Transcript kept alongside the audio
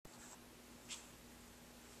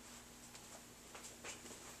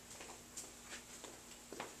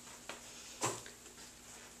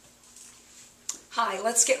Hi,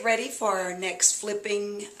 let's get ready for our next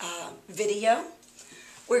flipping video.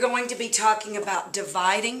 We're going to be talking about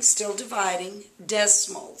dividing, still dividing,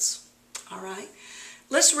 decimals. All right,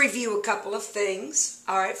 let's review a couple of things.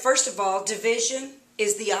 All right, first of all, division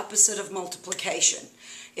is the opposite of multiplication.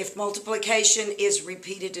 If multiplication is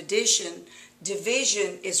repeated addition,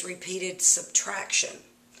 division is repeated subtraction.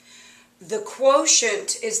 The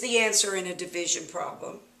quotient is the answer in a division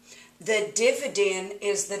problem. The dividend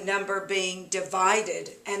is the number being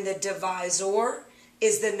divided, and the divisor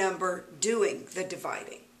is the number doing the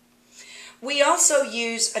dividing. We also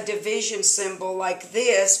use a division symbol like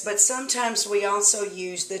this, but sometimes we also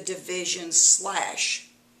use the division slash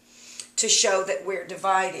to show that we're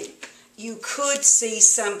dividing. You could see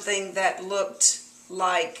something that looked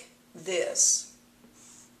like this.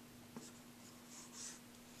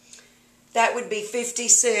 That would be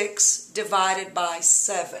 56 divided by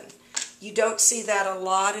 7. You don't see that a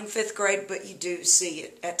lot in 5th grade, but you do see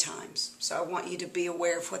it at times. So I want you to be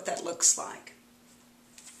aware of what that looks like.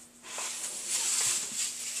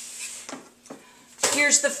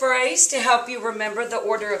 Here's the phrase to help you remember the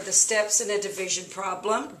order of the steps in a division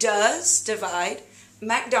problem. Does, divide,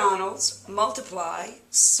 McDonald's, multiply,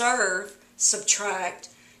 serve, subtract,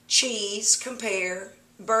 cheese, compare,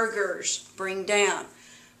 burgers, bring down.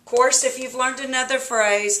 Of course, if you've learned another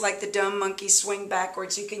phrase like the dumb monkey swing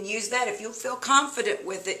backwards, you can use that. If you feel confident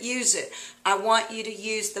with it, use it. I want you to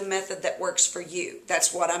use the method that works for you.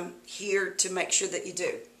 That's what I'm here to make sure that you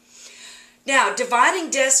do. Now, dividing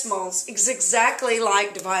decimals is exactly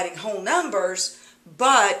like dividing whole numbers,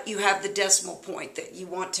 but you have the decimal point that you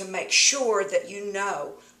want to make sure that you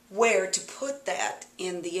know where to put that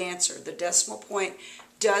in the answer. The decimal point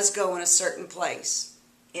does go in a certain place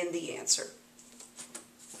in the answer.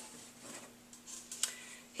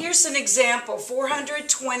 Here's an example,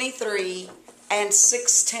 423 and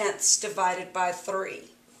 6/10 divided by 3.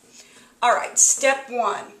 All right, step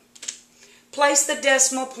 1. Place the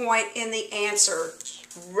decimal point in the answer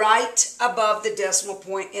right above the decimal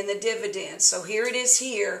point in the dividend. So here it is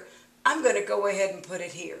here. I'm going to go ahead and put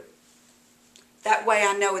it here. That way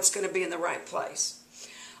I know it's going to be in the right place.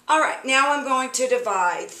 All right, now I'm going to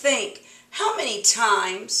divide. Think, how many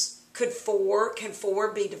times can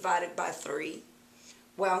 4 be divided by 3?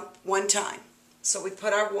 Well, 1 time. So we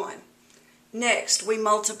put our 1. Next, we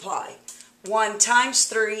multiply. 1 times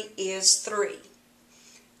 3 is 3.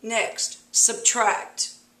 Next,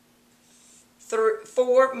 subtract.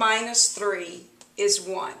 4 minus 3 is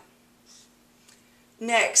 1.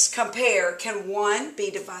 Next, compare. Can 1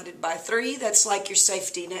 be divided by 3? That's like your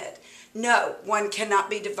safety net. No, 1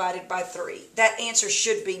 cannot be divided by 3. That answer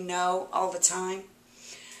should be no all the time.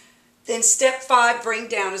 Then step 5, bring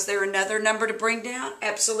down. Is there another number to bring down?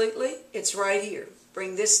 Absolutely. It's right here.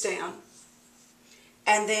 Bring this down.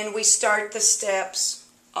 And then we start the steps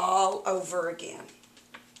all over again.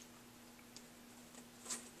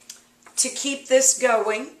 To keep this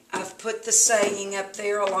going, I've put the saying up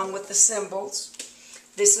there along with the symbols.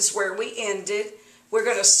 This is where we ended. We're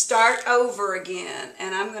going to start over again,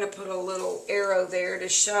 and I'm going to put a little arrow there to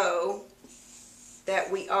show that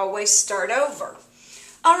we always start over.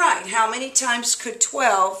 All right, how many times could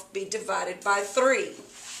 12 be divided by 3?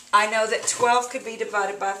 I know that 12 could be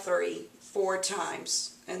divided by 3 4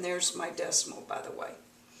 times. And there's my decimal, by the way.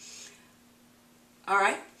 All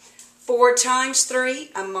right, 4 times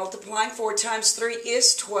 3, I'm multiplying. 4 times 3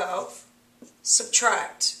 is 12.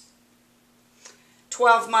 Subtract.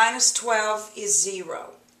 12 minus 12 is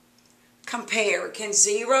 0. Compare. Can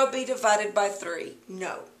 0 be divided by 3?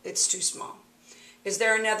 No, it's too small. Is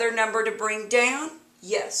there another number to bring down?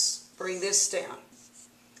 Yes, bring this down.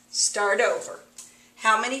 Start over.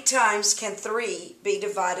 How many times can 3 be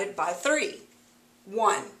divided by 3?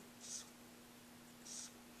 1.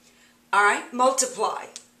 All right, multiply.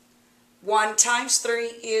 1 times 3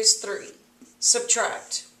 is 3.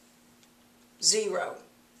 Subtract. 0.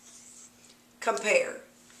 Compare.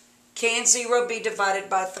 Can 0 be divided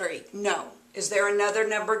by 3? No. Is there another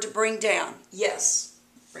number to bring down? Yes.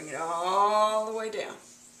 Bring it all the way down.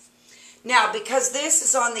 Now, because this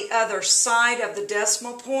is on the other side of the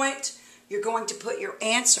decimal point, you're going to put your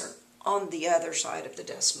answer on the other side of the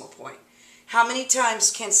decimal point. How many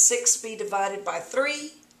times can 6 be divided by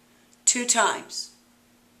 3? 2 times.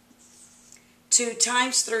 2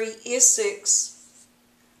 times 3 is 6.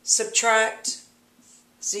 Subtract.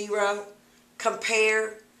 0.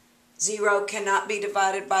 Compare. 0 cannot be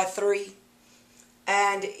divided by 3.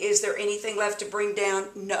 And is there anything left to bring down?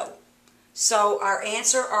 No. So our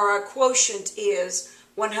answer or our quotient is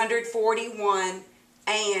 141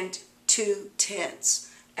 and 2/10.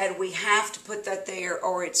 And we have to put that there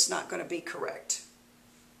or it's not going to be correct.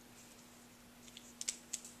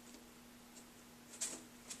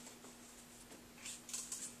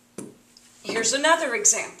 Here's another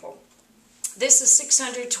example. This is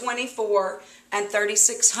 624 and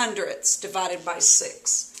 36 hundredths divided by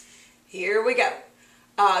 6. Here we go.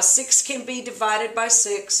 6 can be divided by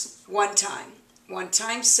 6 one time. 1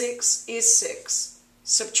 times 6 is 6.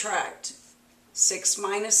 Subtract. 6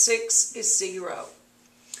 minus 6 is 0.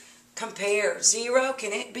 Compare. 0,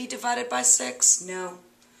 can it be divided by 6? No.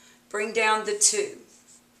 Bring down the 2.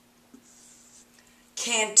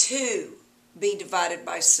 Can 2 be divided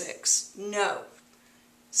by 6? No.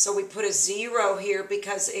 So we put a 0 here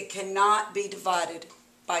because it cannot be divided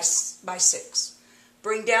by 6.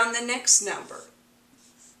 Bring down the next number.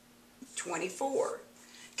 24.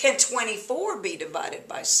 Can 24 be divided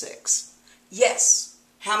by 6? Yes.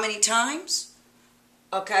 How many times?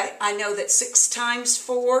 Okay, I know that 6 times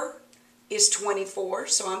 4 is 24,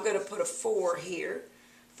 so I'm going to put a 4 here.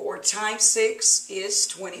 4 times 6 is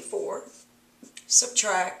 24.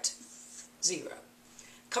 Subtract 0.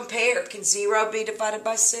 Compare. Can 0 be divided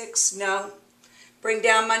by 6? No. Bring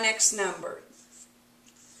down my next number.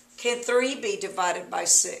 Can 3 be divided by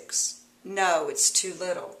 6? No, it's too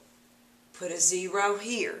little. Put a 0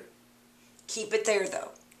 here. Keep it there though.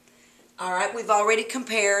 All right, we've already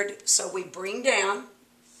compared, so we bring down.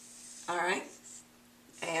 All right,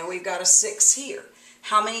 and we've got a 6 here.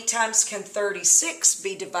 How many times can 36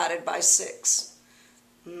 be divided by 6?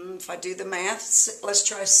 If I do the math, let's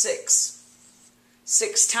try 6.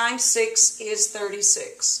 6 times 6 is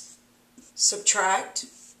 36. Subtract,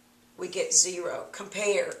 we get 0.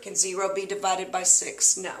 Compare, can 0 be divided by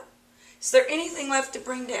 6? No. Is there anything left to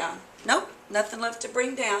bring down? Nope, nothing left to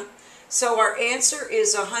bring down. So our answer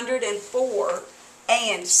is 104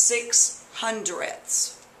 and 6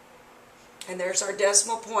 hundredths. And there's our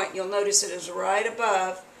decimal point. You'll notice it is right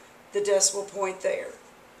above the decimal point there,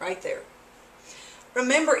 right there.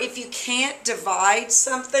 Remember, if you can't divide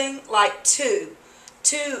something like 2,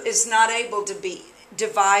 2 is not able to be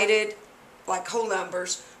divided, like whole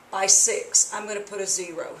numbers, by 6. I'm going to put a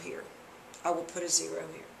 0 here. I will put a 0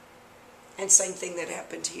 here. And same thing that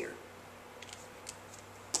happened here.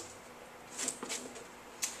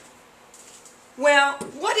 Well,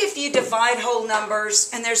 what if you divide whole numbers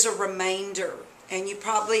and there's a remainder? And you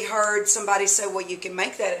probably heard somebody say, well, you can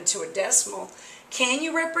make that into a decimal. Can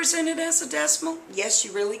you represent it as a decimal? Yes,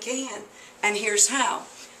 you really can. And here's how.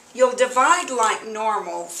 You'll divide like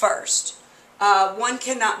normal first. 1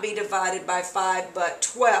 cannot be divided by 5, but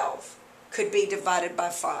 12 could be divided by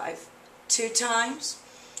 5. 2 times.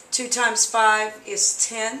 2 times 5 is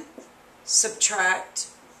 10. Subtract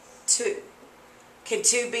 2. Can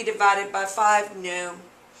 2 be divided by 5? No.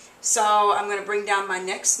 So I'm going to bring down my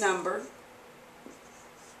next number,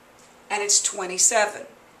 and it's 27.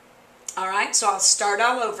 All right, so I'll start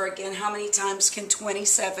all over again. How many times can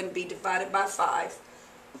 27 be divided by 5?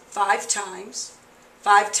 5 times.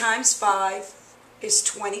 5 times 5 is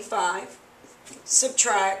 25.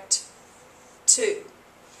 Subtract 2.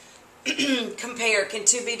 Compare. Can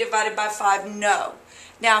 2 be divided by 5? No.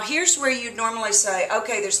 Now, here's where you'd normally say,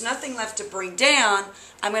 okay, there's nothing left to bring down.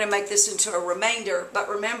 I'm going to make this into a remainder. But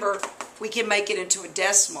remember, we can make it into a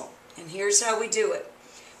decimal. And here's how we do it.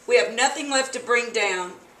 We have nothing left to bring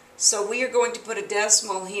down, so we are going to put a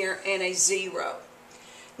decimal here and a 0.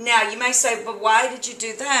 Now, you may say, but why did you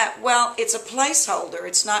do that? Well, it's a placeholder.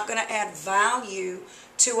 It's not going to add value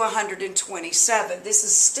to 127. This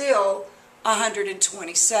is still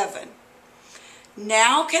 127.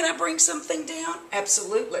 Now, can I bring something down?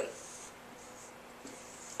 Absolutely.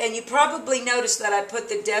 And you probably noticed that I put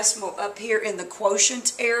the decimal up here in the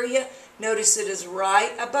quotient area. Notice it is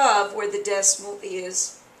right above where the decimal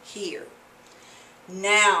is here.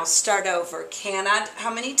 Now, start over.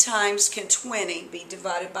 How many times can 20 be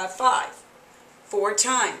divided by 5? 4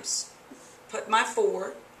 times. Put my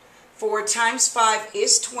 4. 4 times 5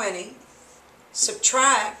 is 20.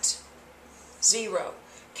 Subtract 0.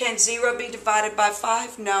 Can 0 be divided by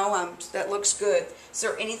 5? No, that looks good. Is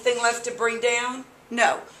there anything left to bring down?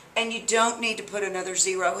 No. And you don't need to put another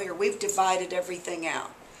 0 here. We've divided everything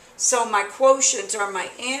out. So my quotient, or my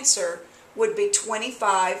answer, would be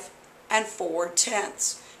 25 and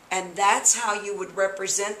 4/10. And that's how you would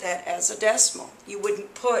represent that as a decimal. You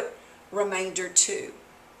wouldn't put remainder 2.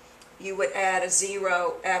 You would add a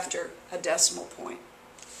 0 after a decimal point.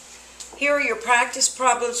 Here are your practice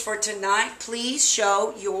problems for tonight. Please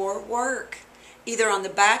show your work, either on the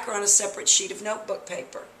back or on a separate sheet of notebook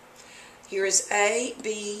paper. Here is A,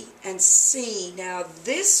 B, and C. Now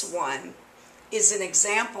this one is an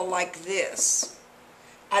example like this.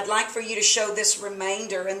 I'd like for you to show this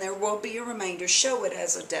remainder, and there will be a remainder. Show it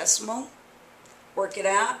as a decimal. Work it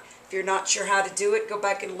out. If you're not sure how to do it, go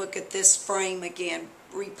back and look at this frame again.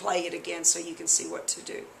 Replay it again so you can see what to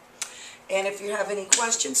do. And if you have any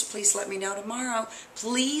questions, please let me know tomorrow.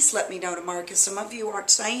 Please let me know tomorrow, because some of you aren't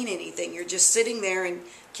saying anything. You're just sitting there and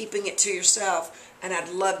keeping it to yourself. And I'd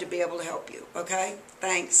love to be able to help you. Okay?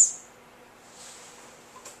 Thanks.